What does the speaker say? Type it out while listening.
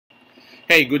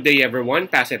Hey, good day everyone.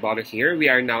 Baller here. We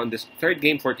are now in this third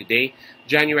game for today,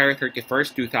 January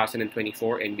 31st,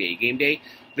 2024 NBA Game Day.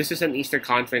 This is an Eastern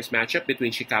Conference matchup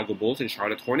between Chicago Bulls and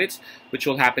Charlotte Hornets, which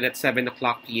will happen at 7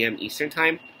 o'clock p.m. Eastern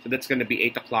Time. So that's going to be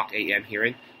 8 o'clock a.m. here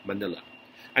in Manila.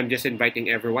 I'm just inviting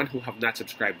everyone who have not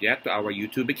subscribed yet to our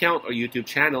YouTube account or YouTube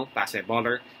channel,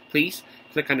 Baller. Please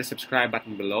click on the subscribe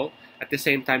button below. At the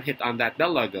same time, hit on that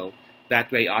bell logo. That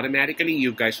way, automatically,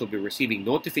 you guys will be receiving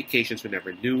notifications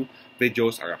whenever new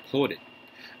videos are uploaded.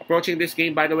 Approaching this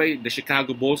game, by the way, the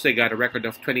Chicago Bulls, they got a record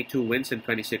of 22 wins and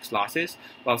 26 losses,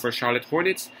 while for Charlotte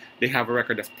Hornets, they have a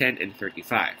record of 10 and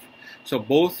 35. So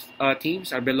both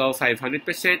teams are below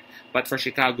 500%, but for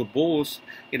Chicago Bulls,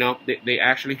 they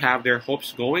actually have their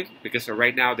hopes going because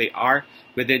right now they are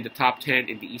within the top 10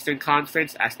 in the Eastern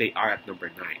Conference as they are at number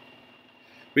 9.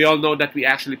 We all know that we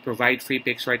actually provide free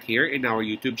picks right here in our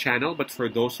YouTube channel, but for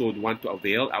those who would want to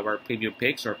avail our premium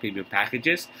picks or premium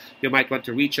packages, you might want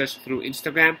to reach us through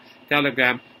Instagram,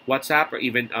 Telegram, WhatsApp, or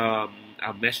even a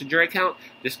Messenger account.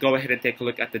 Just go ahead and take a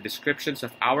look at the descriptions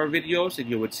of our videos and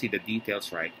you would see the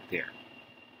details right there.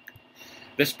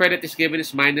 The spread that is given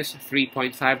is minus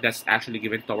 3.5. That's actually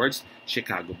given towards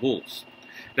Chicago Bulls.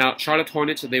 Now, Charlotte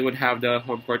Hornets, they would have the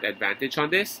home court advantage on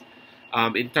this.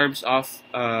 In terms of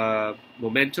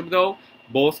momentum, though,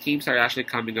 both teams are actually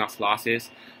coming off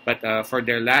losses. But for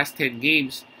their last 10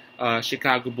 games,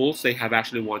 Chicago Bulls, they have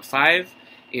actually won 5.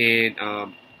 And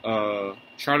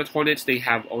Charlotte Hornets, they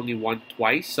have only won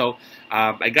twice. So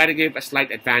I got to give a slight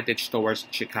advantage towards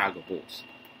Chicago Bulls.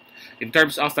 In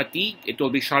terms of fatigue, it will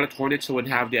be Charlotte Hornets who would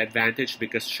have the advantage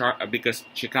because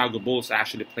Chicago Bulls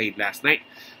actually played last night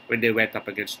when they went up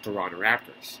against Toronto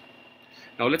Raptors.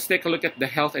 Now let's take a look at the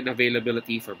health and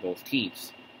availability for both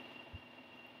teams.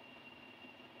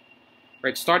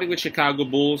 Right, starting with Chicago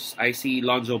Bulls, I see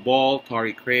Lonzo Ball,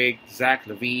 Torrey Craig, Zach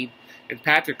LaVine, and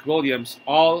Patrick Williams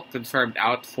all confirmed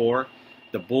out for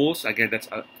the Bulls. Again, that's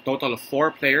a total of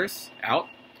 4 players out.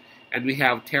 And we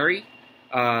have Terry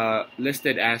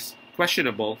listed as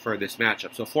questionable for this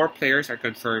matchup. So 4 players are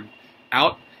confirmed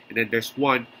out, and then there's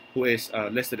 1 who is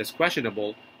listed as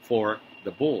questionable for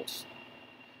the Bulls.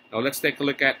 Now let's take a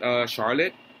look at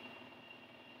Charlotte.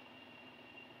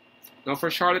 Now for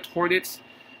Charlotte Hornets,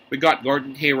 we got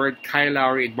Gordon Hayward, Kyle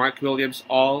Lowry, and Mark Williams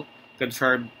all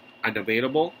confirmed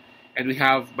unavailable. And we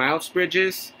have Miles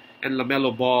Bridges and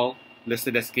LaMelo Ball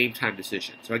listed as game time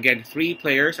decision. So again, 3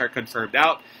 players are confirmed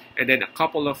out, and then a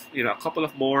couple of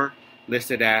more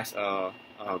listed as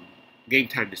game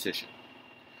time decision.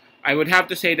 I would have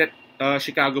to say that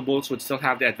Chicago Bulls would still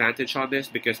have the advantage on this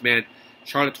because, man,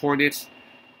 Charlotte Hornets,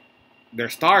 their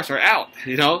stars are out.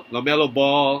 LaMelo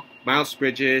Ball, Miles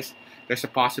Bridges. There's a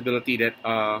possibility that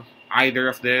either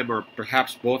of them or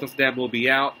perhaps both of them will be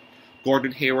out.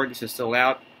 Gordon Hayward is still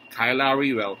out. Kyle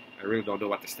Lowry, well, I really don't know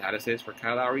what the status is for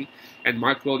Kyle Lowry. And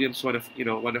Mark Williams, one of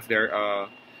their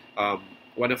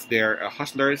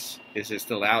hustlers, is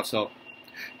still out. So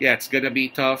yeah, it's gonna be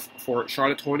tough for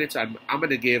Charlotte Hornets. I'm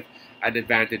gonna give an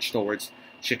advantage towards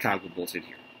Chicago Bulls in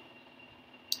here.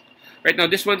 Right now,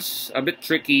 this one's a bit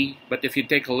tricky, but if you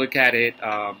take a look at it,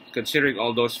 considering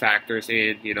all those factors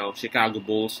in, Chicago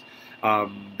Bulls,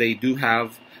 they do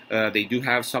have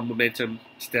some momentum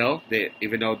still.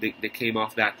 Even though they came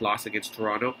off that loss against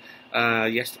Toronto,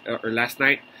 last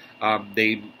night,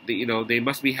 they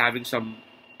must be having some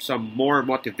more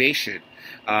motivation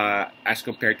as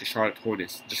compared to Charlotte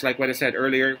Hornets. Just like what I said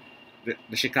earlier.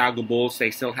 The Chicago Bulls, they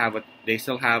still have a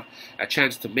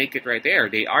chance to make it right there.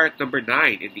 They are at number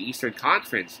 9 in the Eastern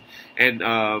Conference, and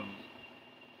not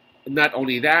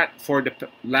only that, for the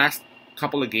last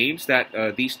couple of games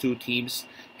that these two teams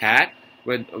had,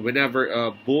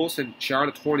 whenever Bulls and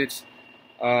Charlotte Hornets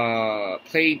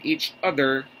played each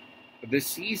other this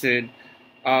season,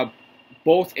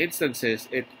 both instances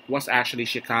it was actually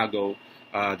Chicago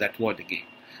that won the game.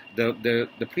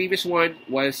 The previous one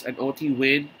was an OT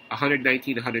win,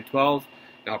 119-112.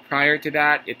 Now, prior to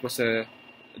that, it was a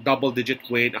double-digit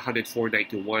win,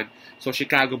 104-91. So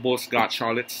Chicago Bulls got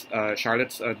Charlotte's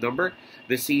number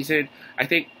this season. I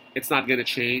think it's not going to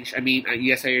change. I mean,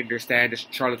 yes, I understand the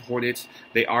Charlotte Hornets,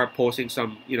 they are posing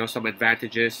some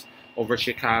advantages over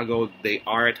Chicago. They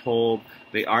are at home.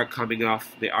 They are coming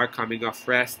off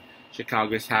rest.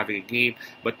 Chicago is having a game,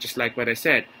 but just like what I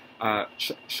said,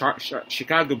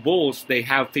 Chicago Bulls, they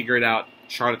have figured out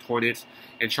Charlotte Hornets,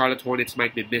 and Charlotte Hornets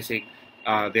might be missing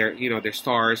their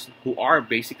stars who are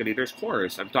basically their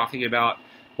scorers. I'm talking about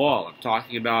Ball. I'm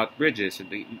talking about Bridges, and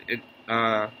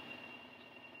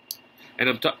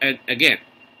again,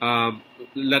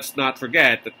 let's not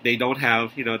forget that they don't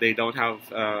have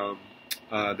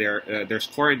their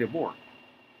scoring anymore,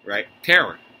 right?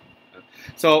 Terror.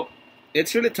 So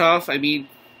it's really tough. I mean,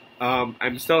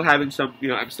 I'm still having some,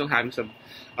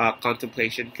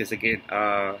 contemplation because again,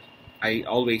 I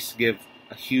always give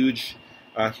a huge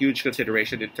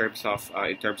consideration in terms of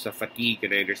fatigue,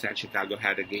 and I understand Chicago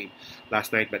had a game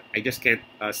last night, but I just can't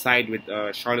side with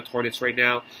Charlotte Hornets right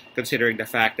now, considering the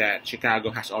fact that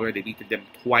Chicago has already beaten them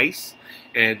twice,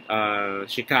 and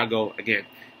Chicago again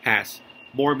has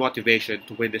more motivation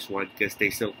to win this one because they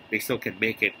still can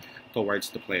make it towards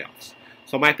the playoffs.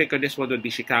 So my pick on this one would be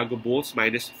Chicago Bulls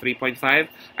minus 3.5.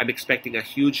 I'm expecting a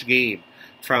huge game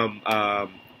from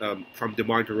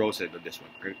DeMar DeRozan on this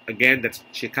one. Again, that's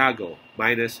Chicago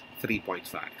minus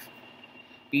 3.5.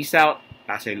 Peace out.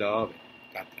 As I love it.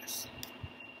 God bless.